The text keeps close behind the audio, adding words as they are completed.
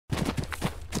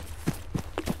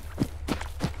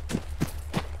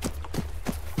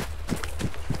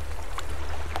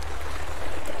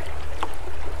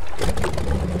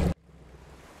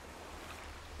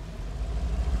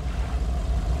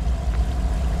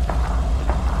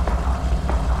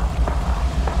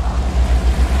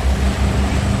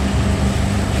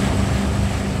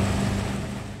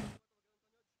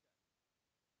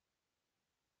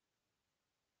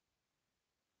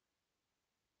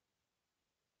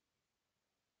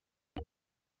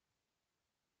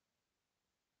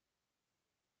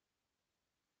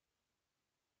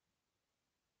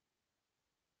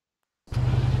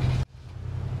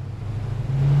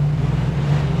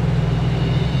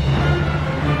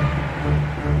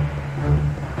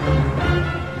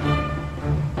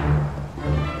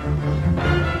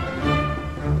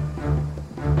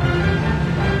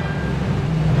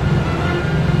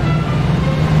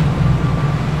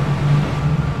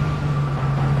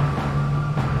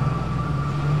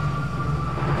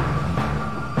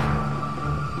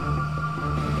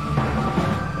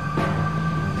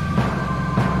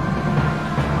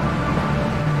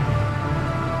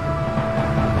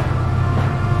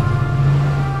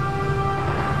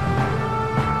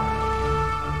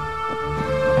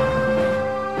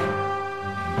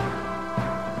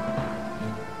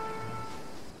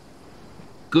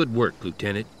Good work,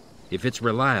 Lieutenant. If it's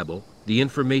reliable, the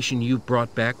information you've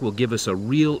brought back will give us a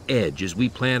real edge as we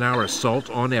plan our assault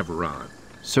on Everon.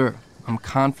 Sir, I'm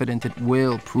confident it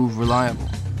will prove reliable.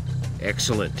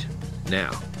 Excellent.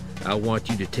 Now, I want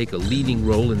you to take a leading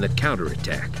role in the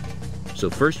counterattack. So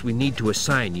first we need to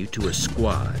assign you to a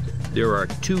squad. There are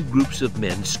 2 groups of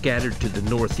men scattered to the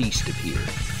northeast of here.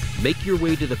 Make your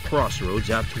way to the crossroads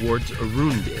out towards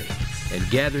Rearmed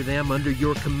and gather them under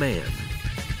your command.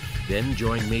 Then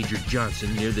join Major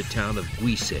Johnson near the town of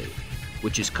Guise,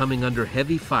 which is coming under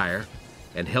heavy fire,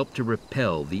 and help to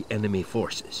repel the enemy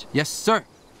forces. Yes, sir.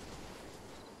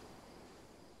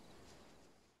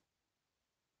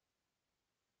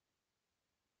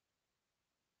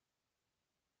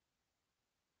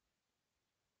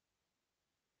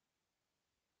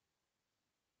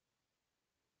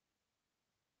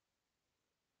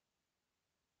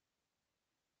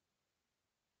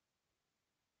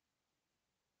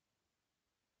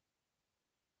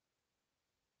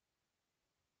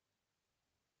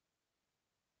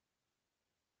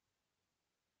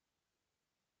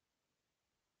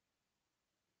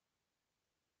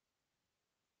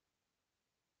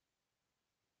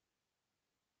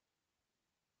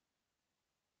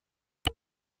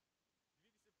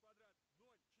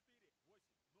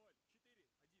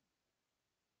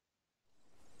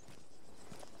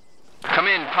 Come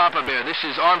in, Papa Bear. This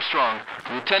is Armstrong.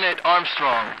 Lieutenant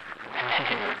Armstrong.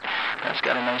 That's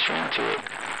got a nice ring to it.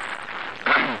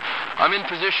 I'm in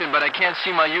position, but I can't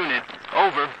see my unit.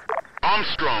 Over.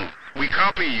 Armstrong, we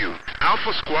copy you.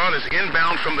 Alpha Squad is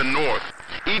inbound from the north.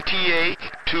 ETA,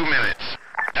 2 minutes.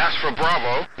 As for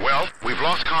Bravo, well, we've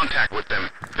lost contact with them.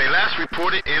 They last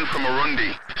reported in from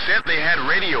Urundi. Said they had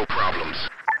radio problems.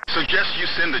 Suggest you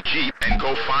send a jeep and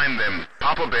go find them.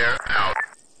 Papa Bear, out.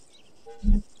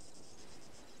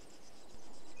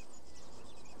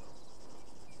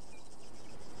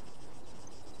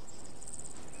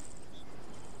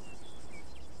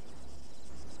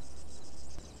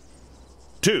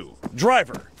 Two,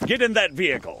 driver, get in that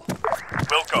vehicle.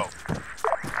 Will go.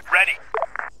 Ready.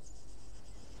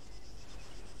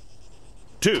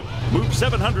 2, move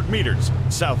 700 meters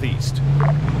southeast.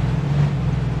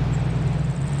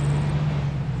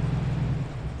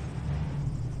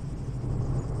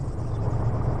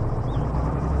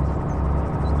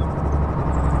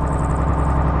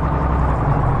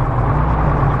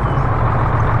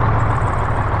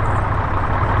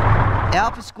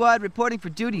 Alpha Squad reporting for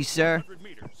duty, sir. 100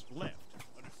 meters left.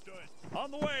 Understood. On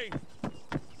the way.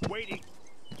 Waiting.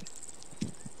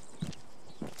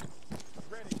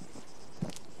 Ready.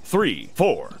 3,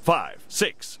 4, 5,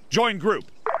 6. Join group.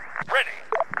 Ready.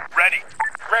 Ready.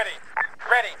 Ready.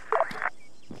 Ready.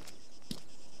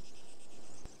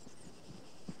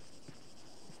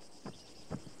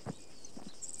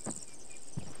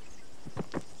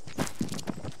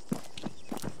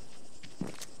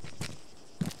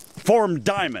 Form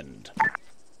diamond.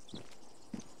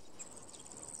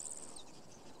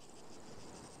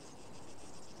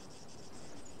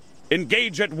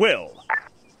 Engage at will.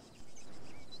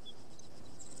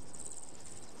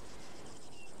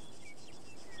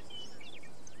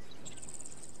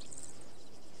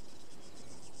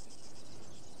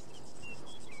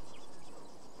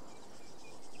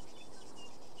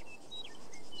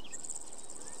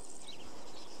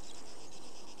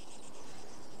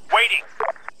 Waiting.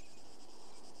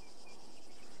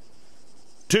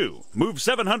 2, move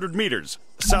 700 meters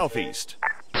southeast.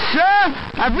 Sir,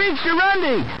 I've reached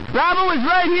Urundi. Bravo is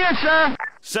right here, sir.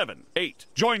 7, 8.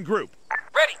 Join group.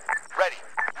 Ready. Ready.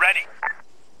 Ready.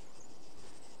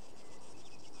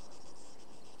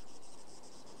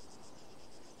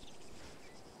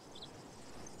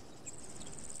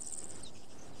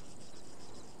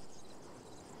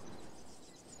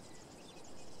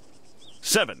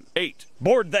 Seven, 8.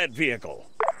 Board that vehicle.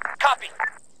 Copy.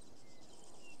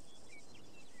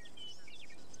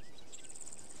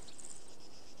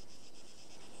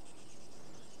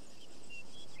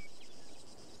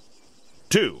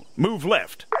 2, move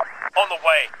left. On the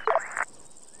way.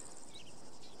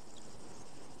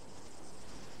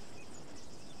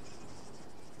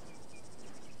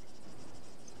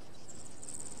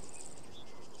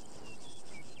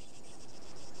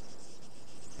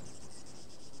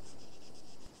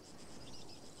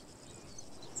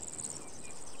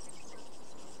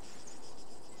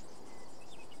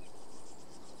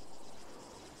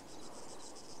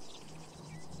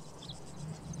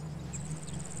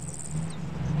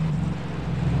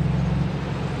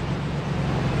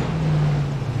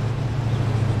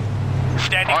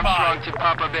 5. Armstrong to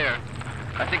Papa Bear.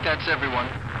 I think that's everyone.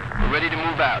 We're ready to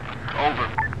move out. Over.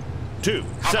 2,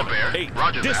 Papa 7, Bear, 8.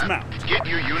 roger Dismount. that. Get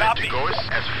your unit Copy. to Gois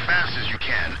as fast as you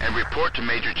can and report to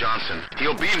Major Johnson.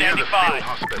 He'll be near the Standing by. field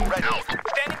hospital. Ready. Out.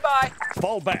 Standing by.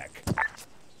 Fall back.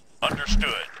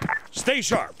 Understood. Stay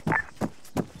sharp.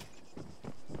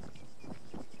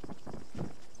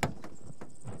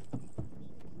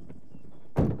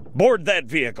 Board that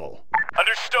vehicle.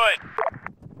 Understood.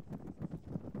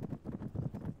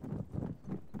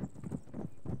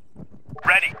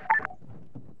 Ready.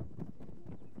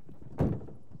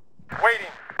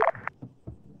 Waiting.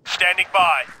 Standing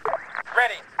by.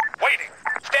 Ready. Waiting.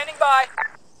 Standing by.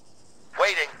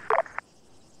 Waiting.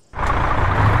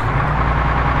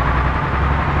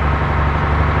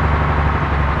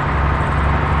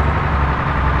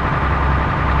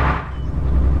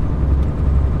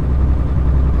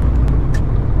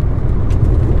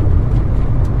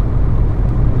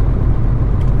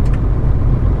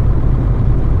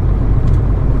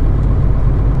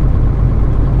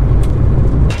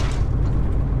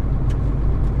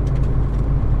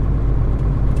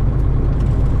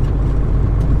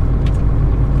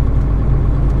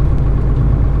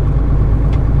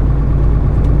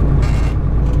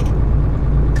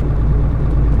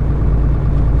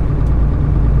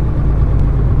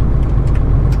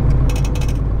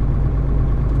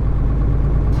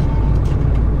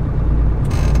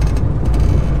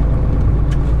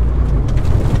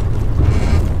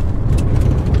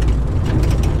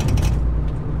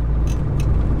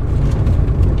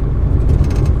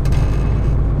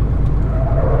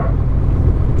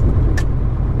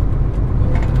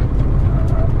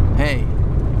 Hey,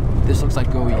 this looks like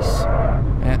Gois.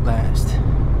 At last.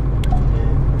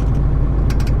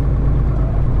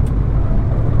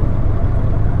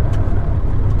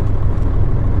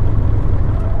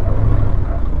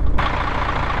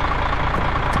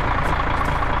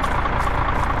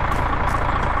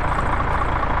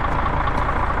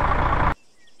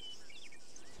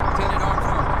 Lieutenant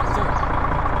Armstrong, sir.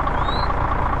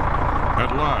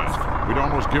 At last. We'd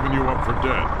almost given you up for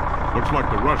dead. Looks like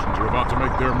the Russians are about to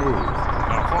make their move.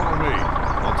 Now follow me.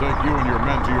 I'll take you and your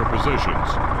men to your positions.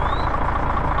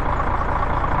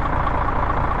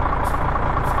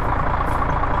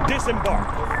 Disembark.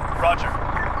 Roger.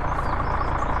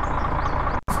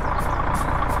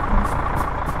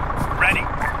 Ready.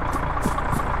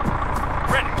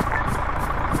 Ready.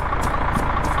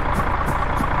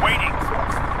 Waiting.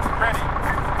 Ready.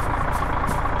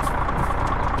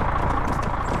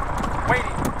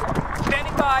 Waiting.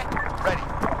 Standing by. Ready.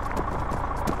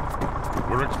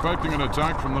 We're expecting an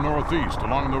attack from the northeast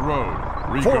along the road.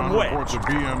 Form Recon wedge. reports a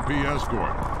BMP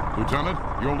escort. Lieutenant,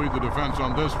 you'll lead the defense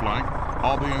on this flank.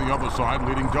 I'll be on the other side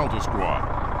leading Delta Squad.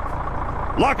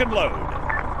 Lock and load.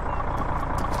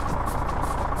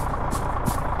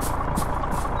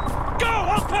 Go!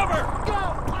 I'll cover! Go!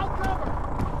 I'll cover!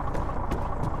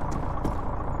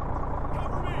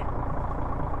 Cover me!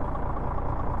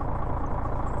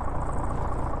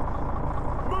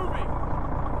 Moving!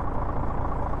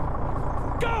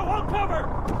 Go! I'll cover!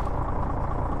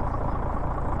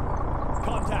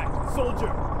 Contact!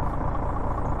 Soldier!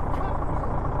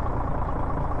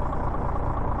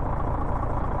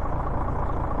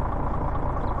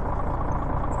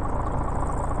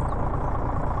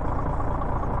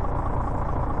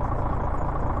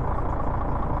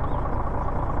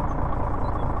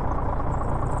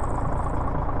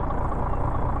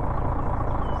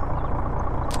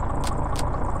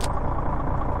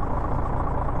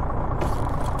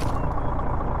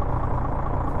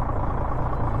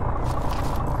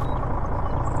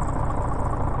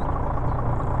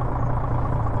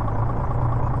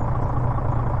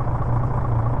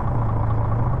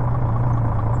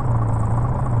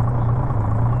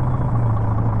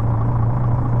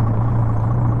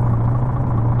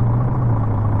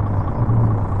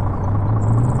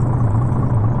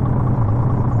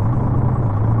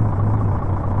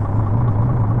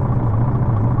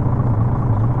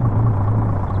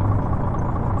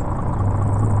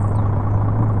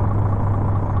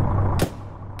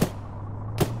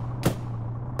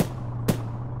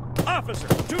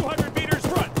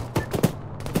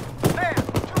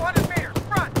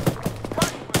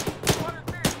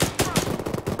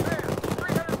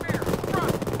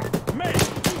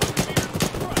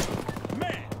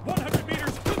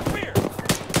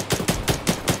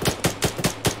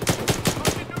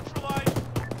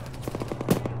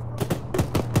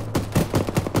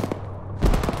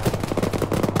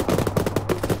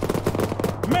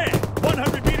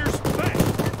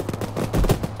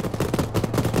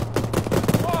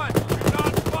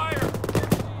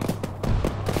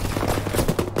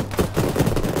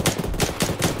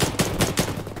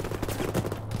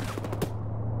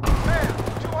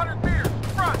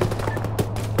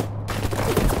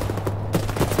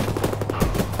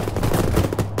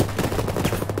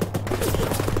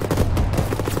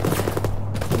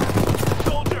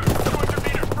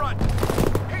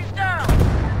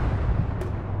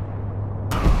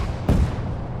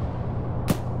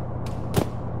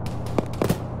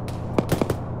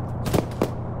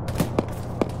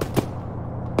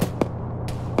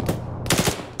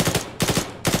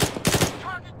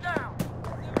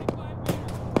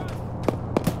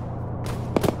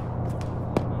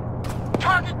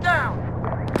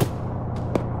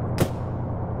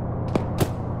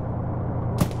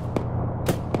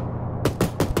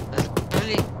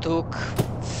 took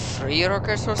 3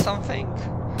 rockets or something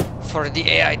for the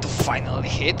AI to finally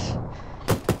hit,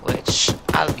 which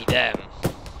I'll be damned.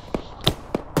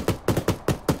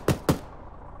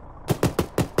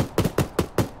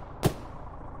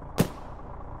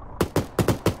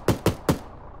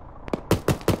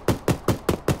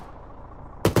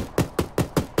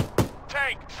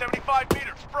 Tank, 75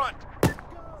 meters, front.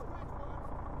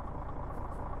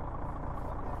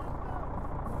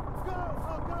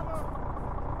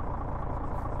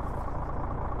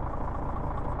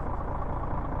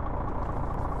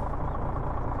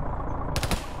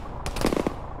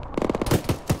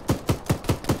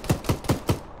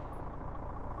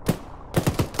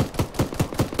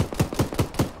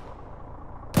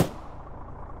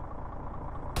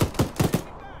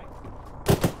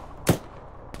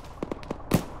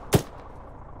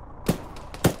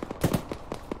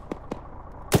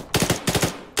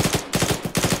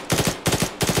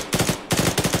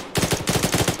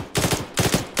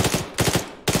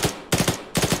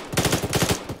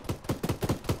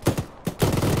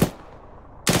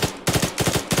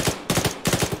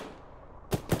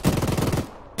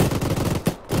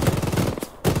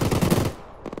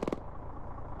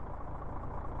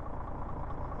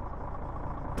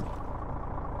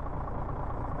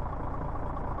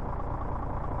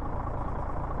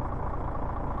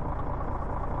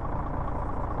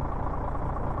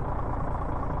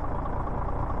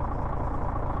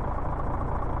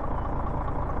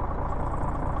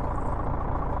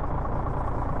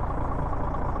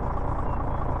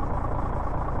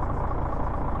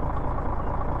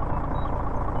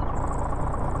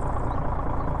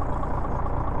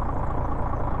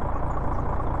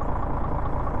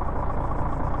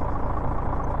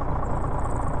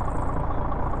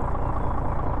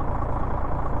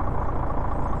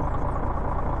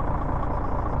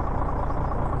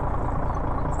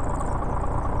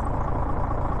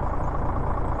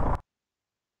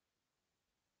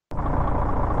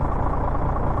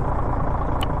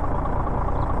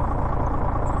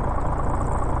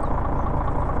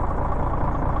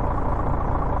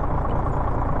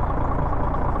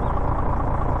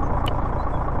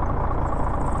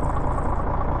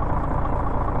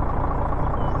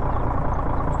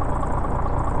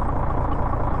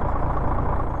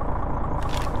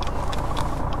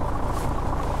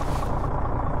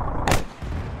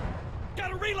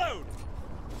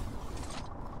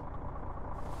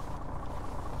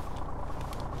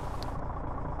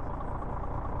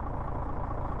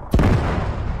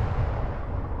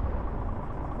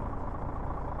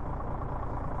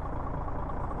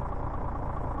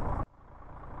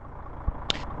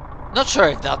 Not sure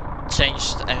if that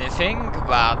changed anything,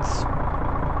 but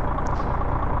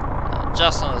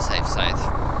just on the safe side.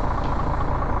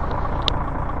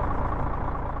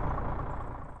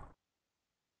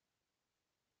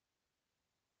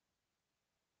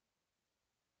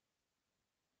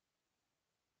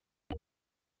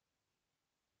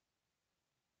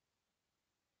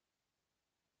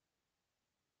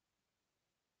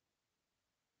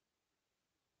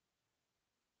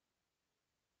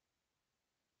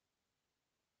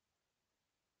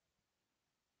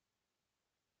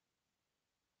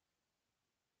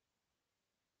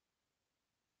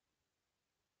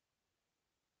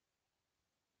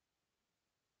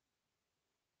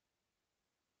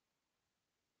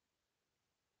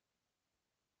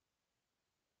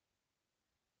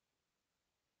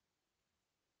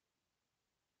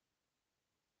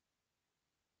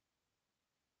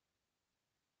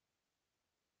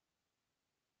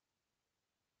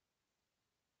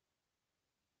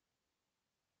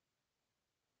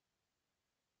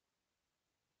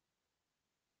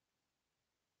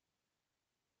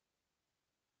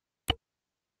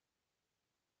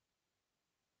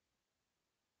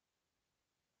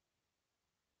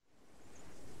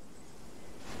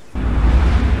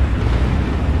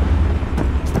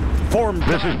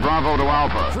 This is Bravo to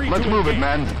Alpha. Let's move it,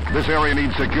 men. This area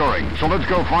needs securing, so let's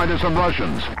go find us some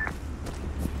Russians.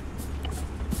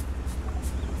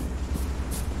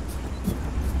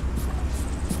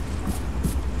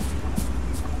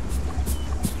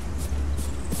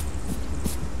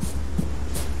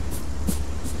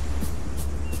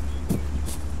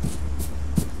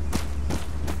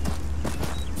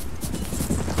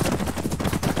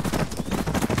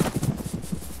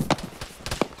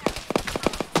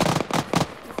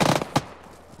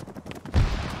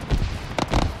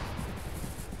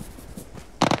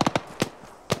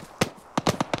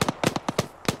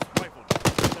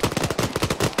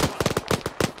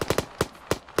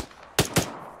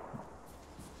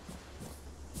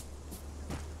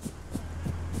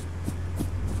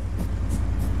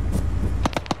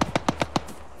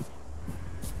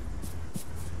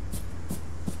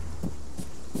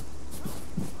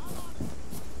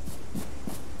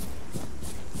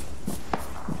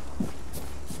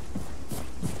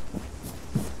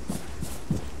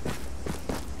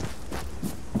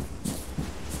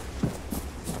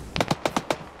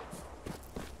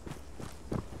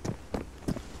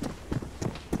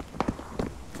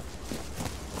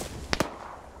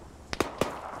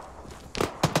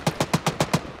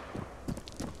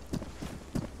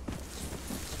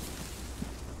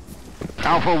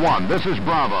 Alpha 1, this is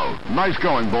Bravo. Nice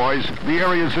going, boys. The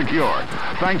area is secure.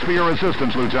 Thanks for your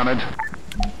assistance, Lieutenant.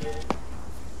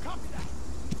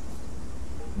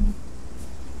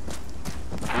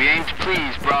 We aim to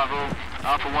please, Bravo.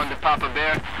 Alpha 1 to Papa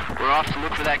Bear. We're off to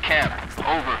look for that camp.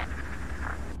 Over.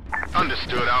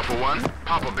 Understood, Alpha 1.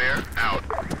 Papa Bear, out.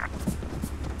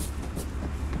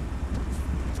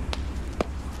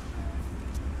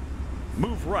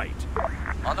 Move right.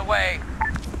 On the way.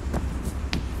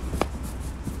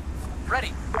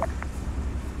 Ready.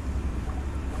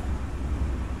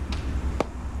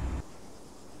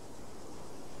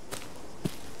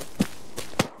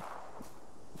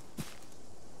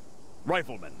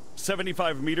 Rifleman,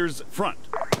 75 meters front.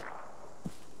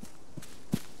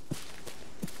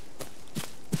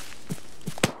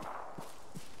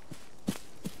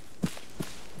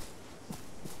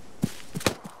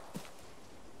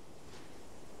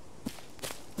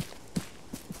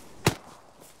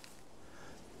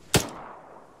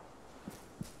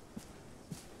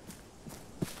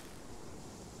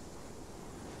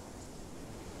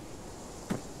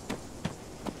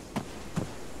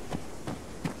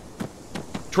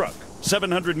 Truck,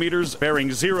 700 meters, bearing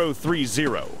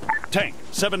 030. Tank,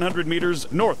 700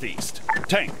 meters northeast.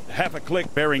 Tank, half a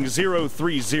click, bearing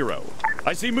 030.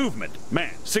 I see movement.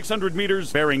 Man, 600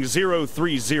 meters, bearing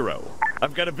 030.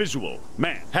 I've got a visual.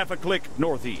 Man, half a click,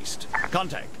 northeast.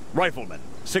 Contact, Rifleman,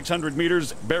 600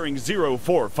 meters, bearing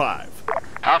 045.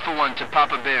 Alpha 1 to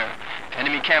Papa Bear.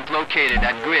 Enemy camp located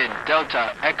at grid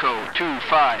Delta Echo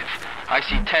 25. I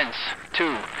see tents,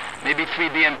 2, maybe 3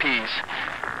 BMPs,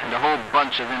 and a whole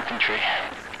bunch of infantry.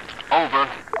 Over.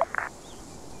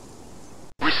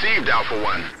 Received, Alpha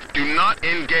 1. Do not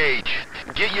engage.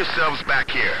 Get yourselves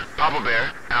back here. Papa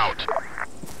Bear, out.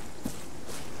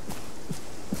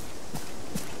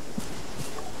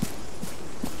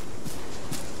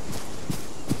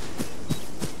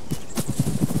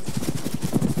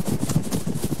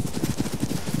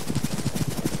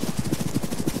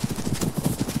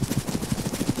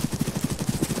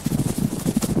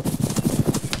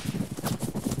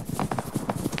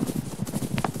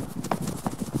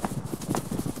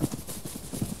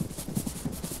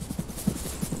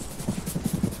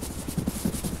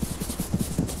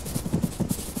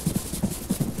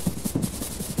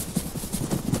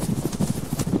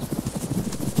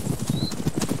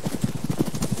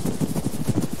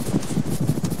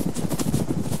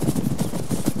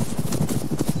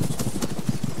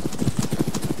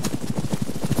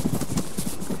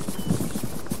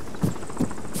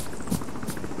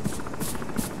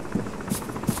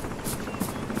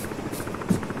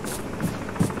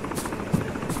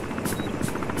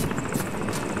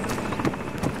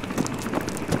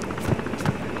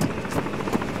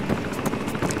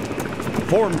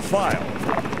 Form file.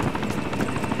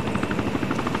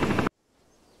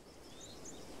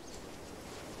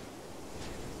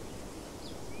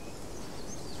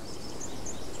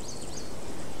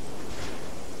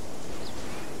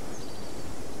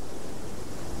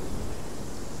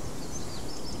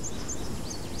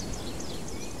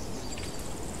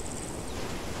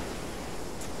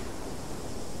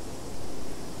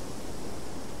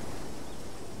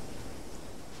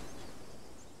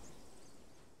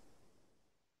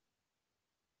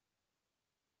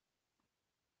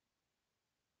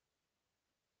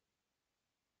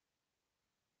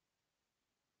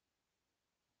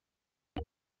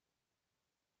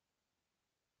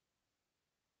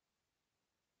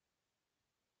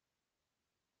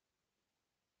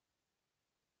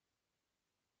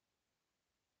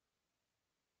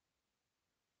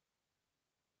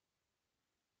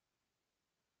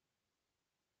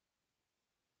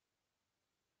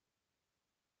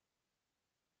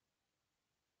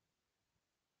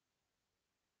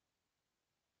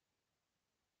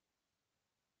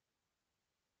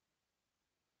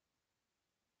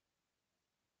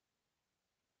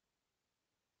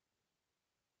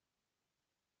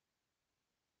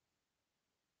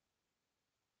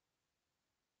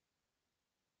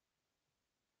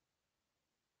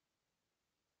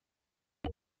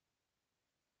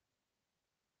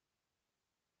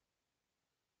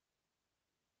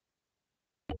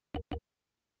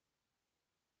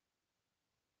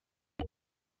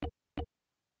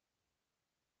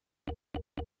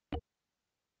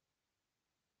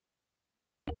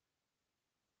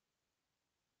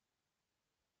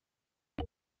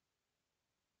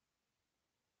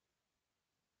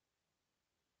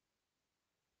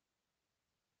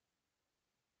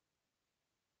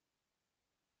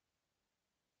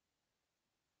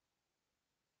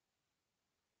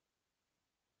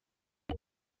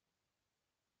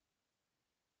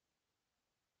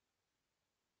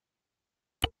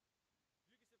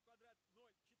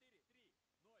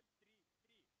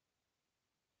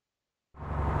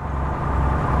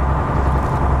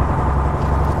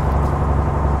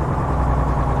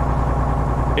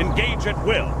 Engage at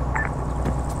will.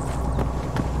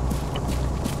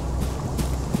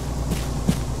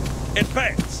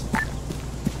 Advance.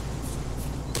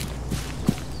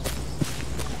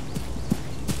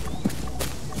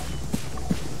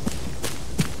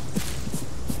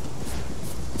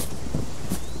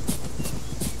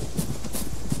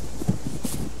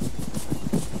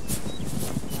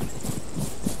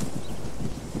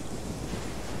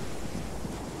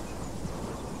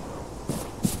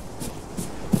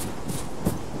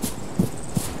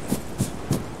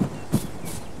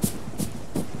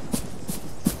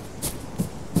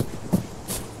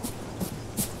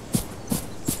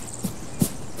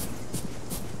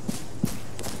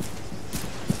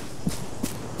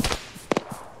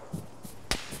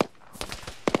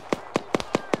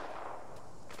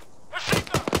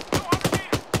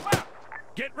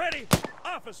 Get ready!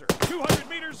 Officer, 200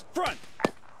 meters front!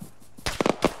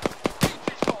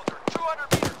 Soldier,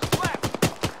 200 meters left!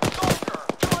 Soldier,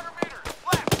 200 meters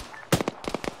left!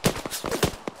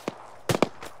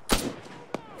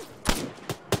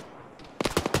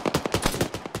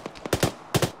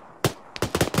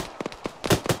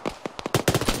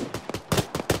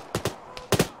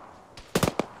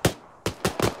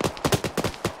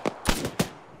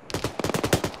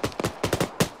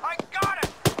 I got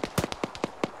him!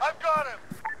 I've got him!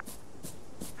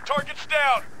 Target's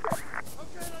down!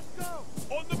 Okay, let's go!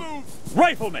 On the move!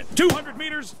 Rifleman, 200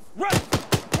 meters right!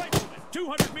 Rifleman,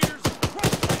 200 meters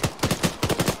right!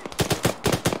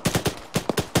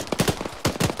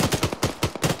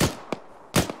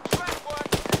 Strap one!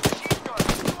 Machine gun,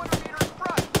 200 meters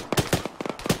front!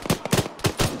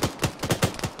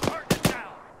 Target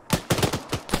down!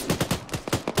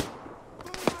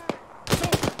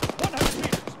 Soldier, 100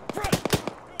 meters front!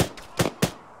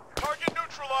 Target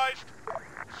neutralized!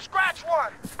 Scratch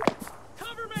one!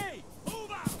 Cover me!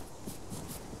 Move out!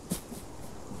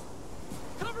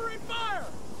 Covering fire!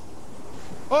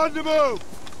 On the move!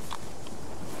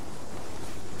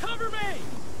 Cover me!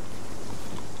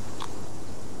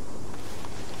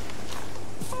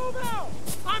 Move out!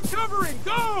 I'm covering!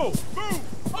 Go! Move!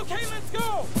 Okay, let's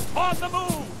go! On the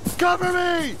move! Cover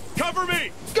me! Cover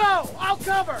me! Go! I'll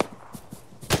cover!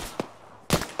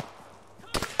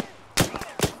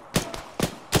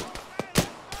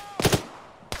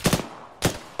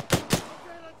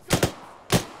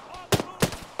 On the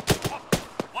move! Up,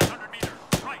 100 meters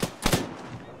right!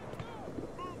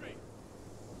 Moving!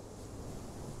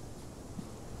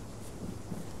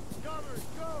 Cover,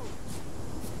 go!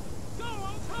 Go,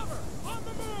 I'll cover! On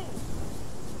the move!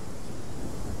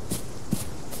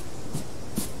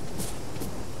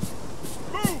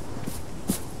 Move!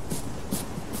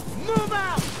 Move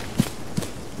out!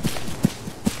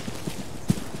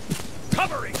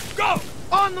 Covering! Go!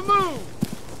 On the move!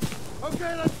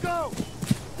 Okay, let's go!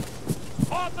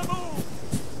 On the move!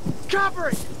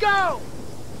 Covering! Go!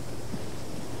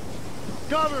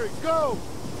 Covering, go!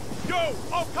 Go!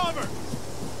 I'll cover!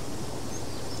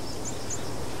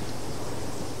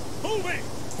 Moving!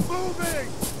 Moving!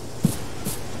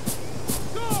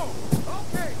 Go!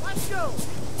 Okay, let's go!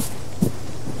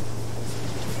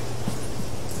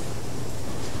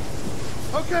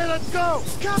 Okay, let's go!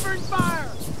 Covering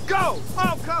fire! Go!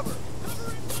 I'll cover!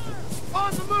 Covering fire!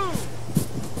 On the move!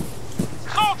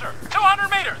 Soldier! 200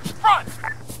 meters! Front!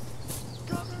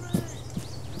 Cover me!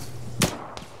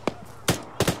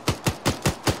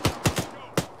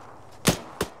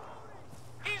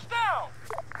 He's down!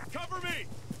 Cover me!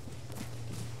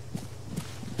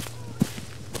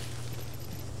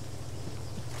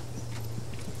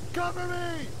 Cover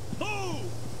me! Move!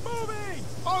 Moving!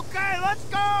 Okay, let's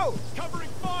go! Covering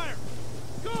fire!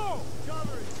 Go!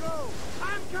 Covering, go!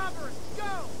 I'm covering!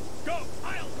 Go! Go!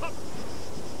 I'll cover!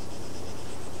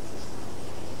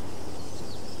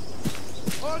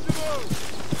 On the move!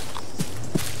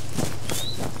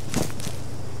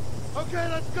 Okay,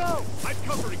 let's go! I'm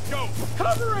covering! Go!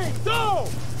 Covering! Go!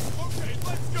 Okay,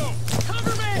 let's go!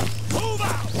 Cover me! Move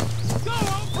out! Go!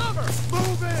 I'll cover!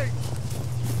 Moving!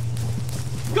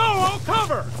 Go! I'll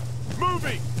cover!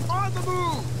 Moving! On the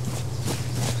move!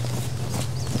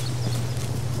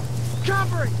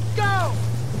 Covering! Go!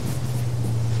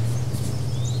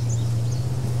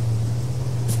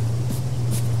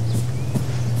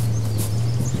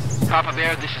 Papa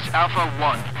Bear, this is Alpha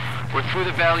 1. We're through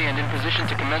the valley and in position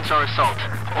to commence our assault.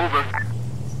 Over.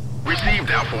 Received,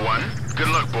 Alpha 1. Good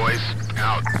luck, boys.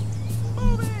 Out.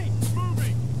 Moving!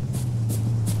 Moving!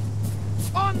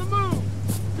 On the move!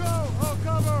 Go! I'll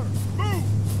cover! Move!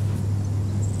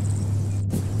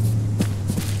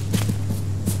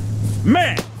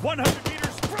 Man! 100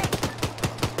 meters front!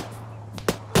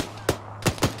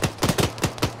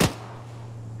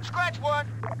 Scratch Scratch one.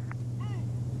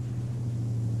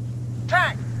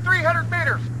 Tank, 300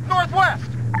 meters, northwest.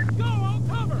 Go, I'll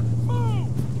cover.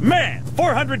 Move. Man,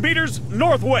 400 meters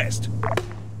northwest.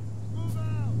 Move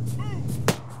out. Move.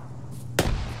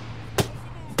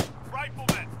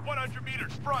 Rifleman, 100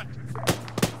 meters front.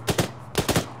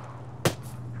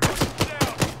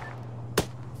 Down.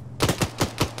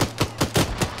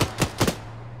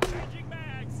 Changing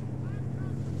bags.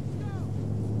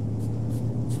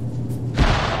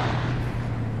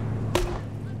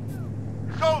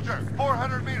 Soldier,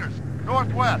 400 meters,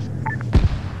 northwest.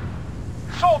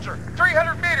 Soldier,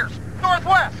 300 meters,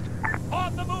 northwest.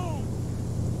 On the move.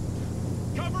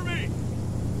 Cover me.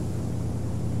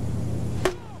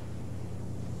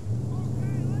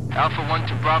 Alpha 1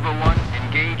 to Bravo 1,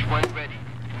 engage when ready.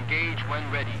 Engage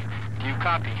when ready. Do you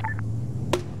copy?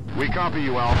 We copy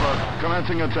you, Alpha.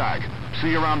 Commencing attack. See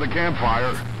you around the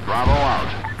campfire. Bravo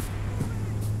out.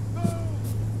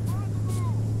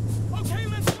 Okay,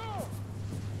 let's go.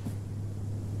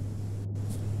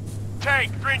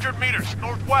 Tank, 300 meters,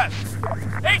 northwest.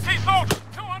 AT soldier,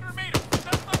 200 meters,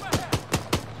 just up ahead.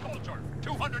 Soldier,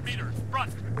 200 meters,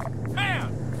 front.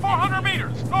 Man, 400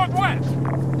 meters, northwest.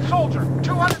 Soldier,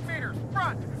 200 meters,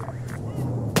 front.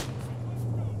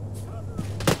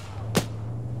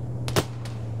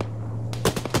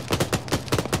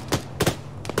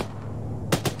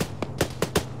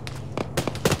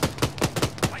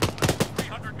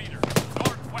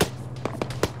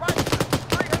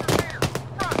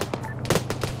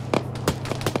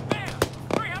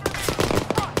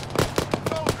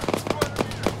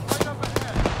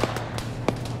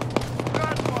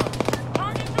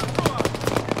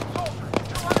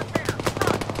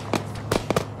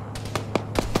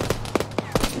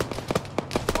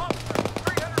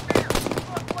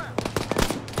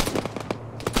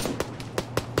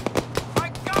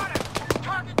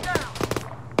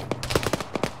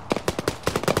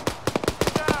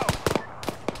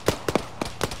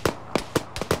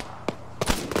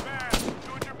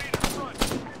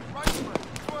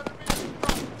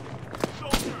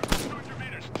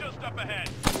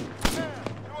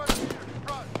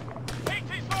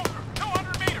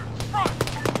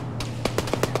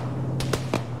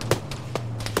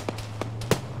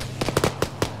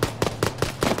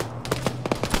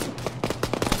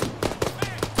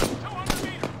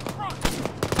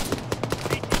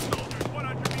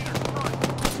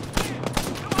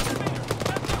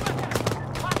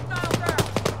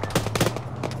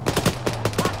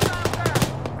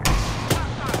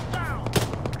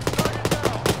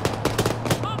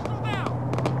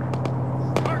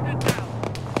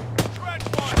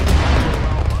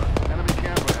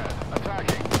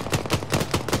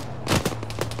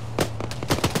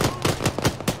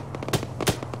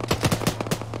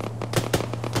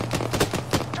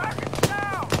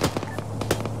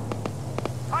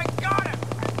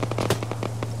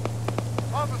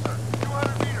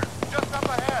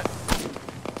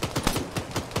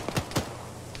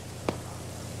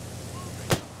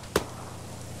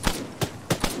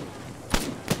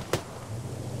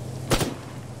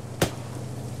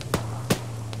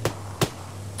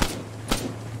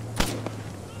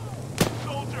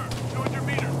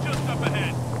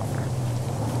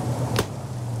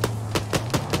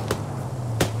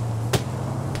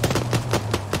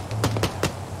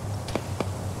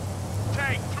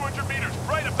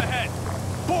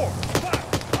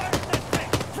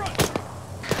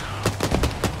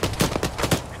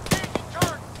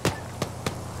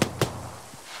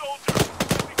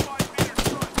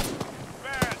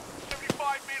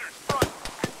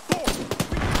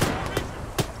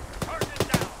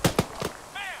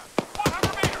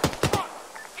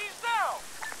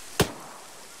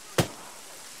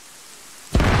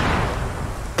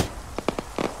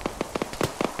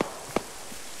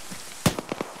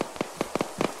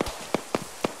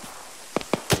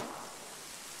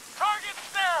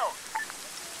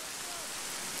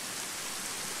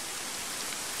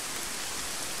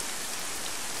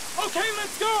 Okay,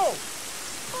 let's go!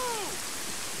 Move!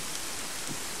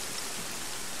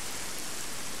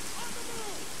 On the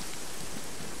move!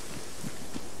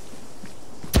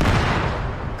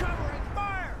 Covering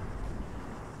fire!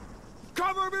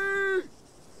 Cover me!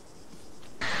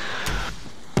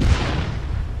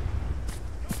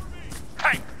 Cover me!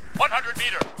 Tank, 100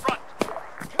 meters, front!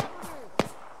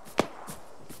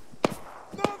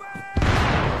 Cover me! Move it!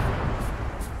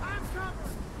 I'm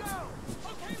covered! Go!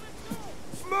 Okay, let's go!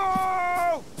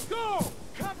 Move! Go!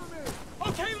 Cover me!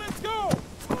 Okay, let's go!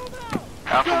 Move out!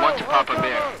 Alpha 1 to Papa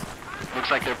Bear.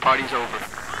 Looks like their party's over.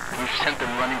 We've sent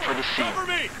them running for the sea. Cover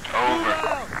me! Over.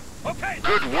 Okay, Good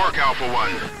Good work, Alpha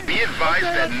 1. Be advised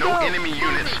that no enemy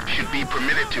units should be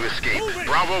permitted to escape.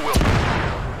 Bravo will...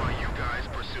 while you guys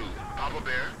pursue. Papa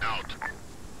Bear, out.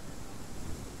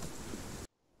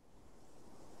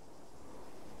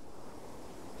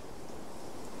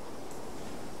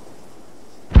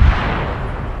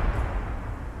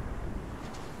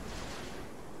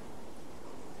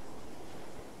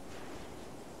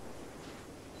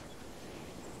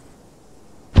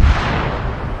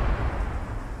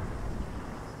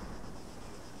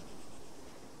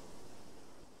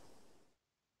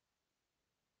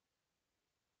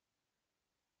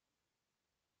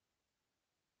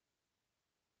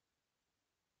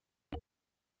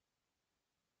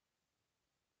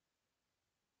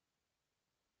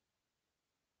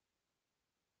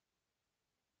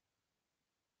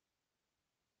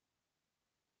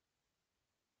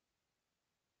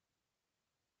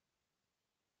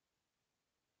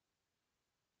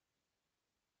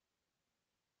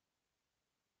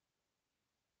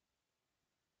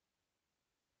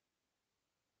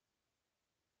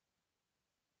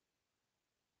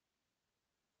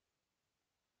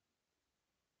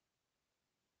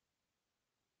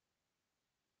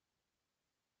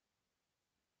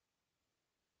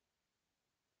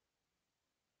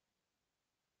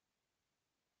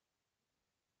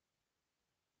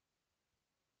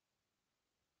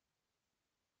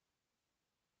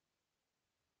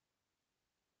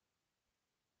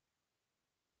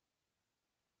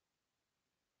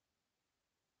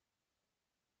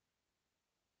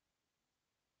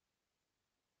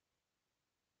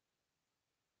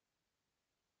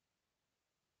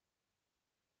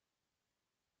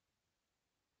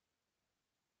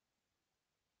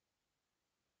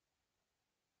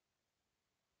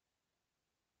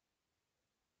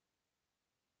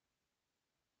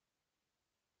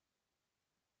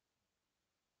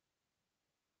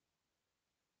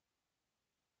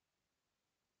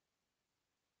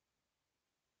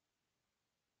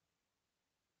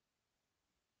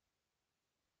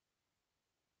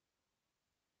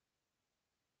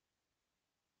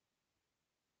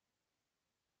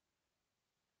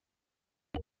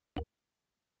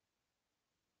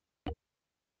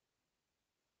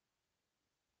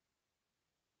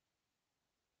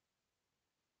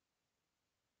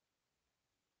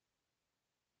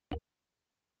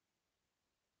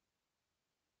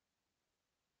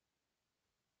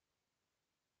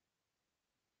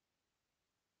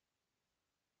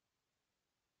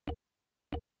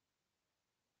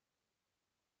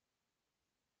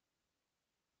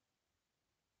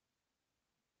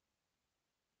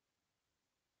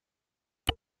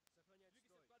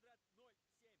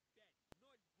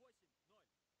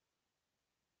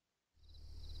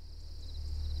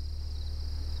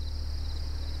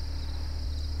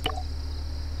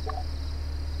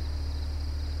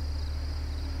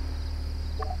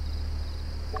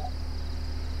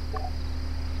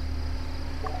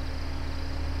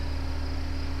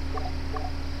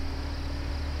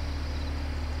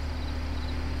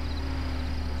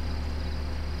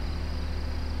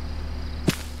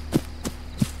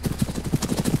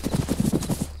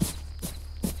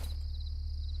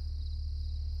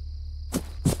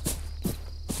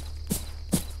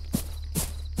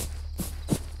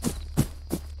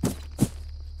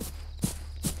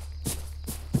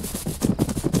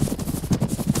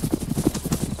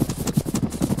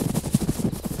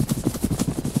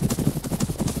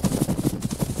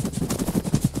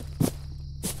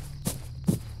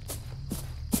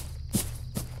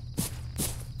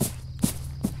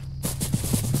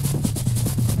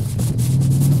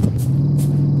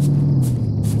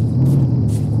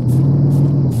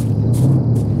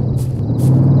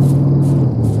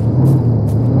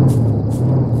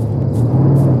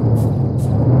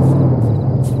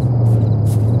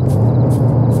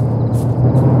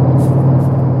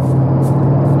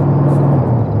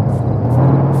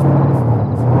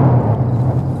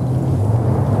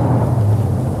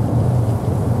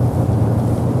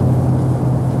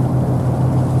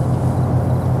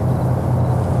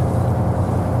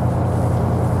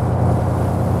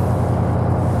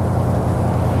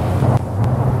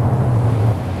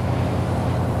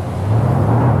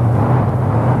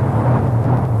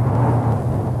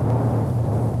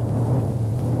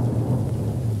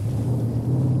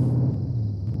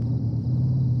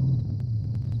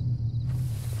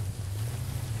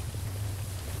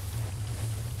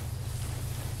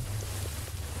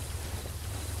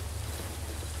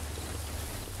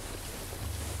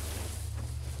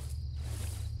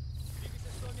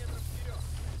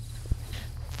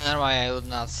 And why I would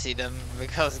not see them,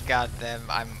 because goddamn,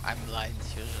 I'm blind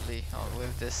usually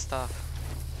with this stuff.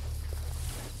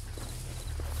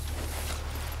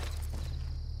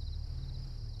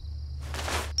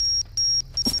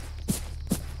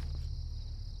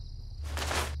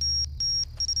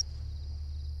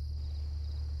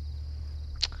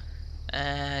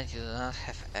 don't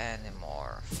have any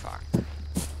more. Fuck. I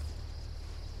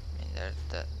mean,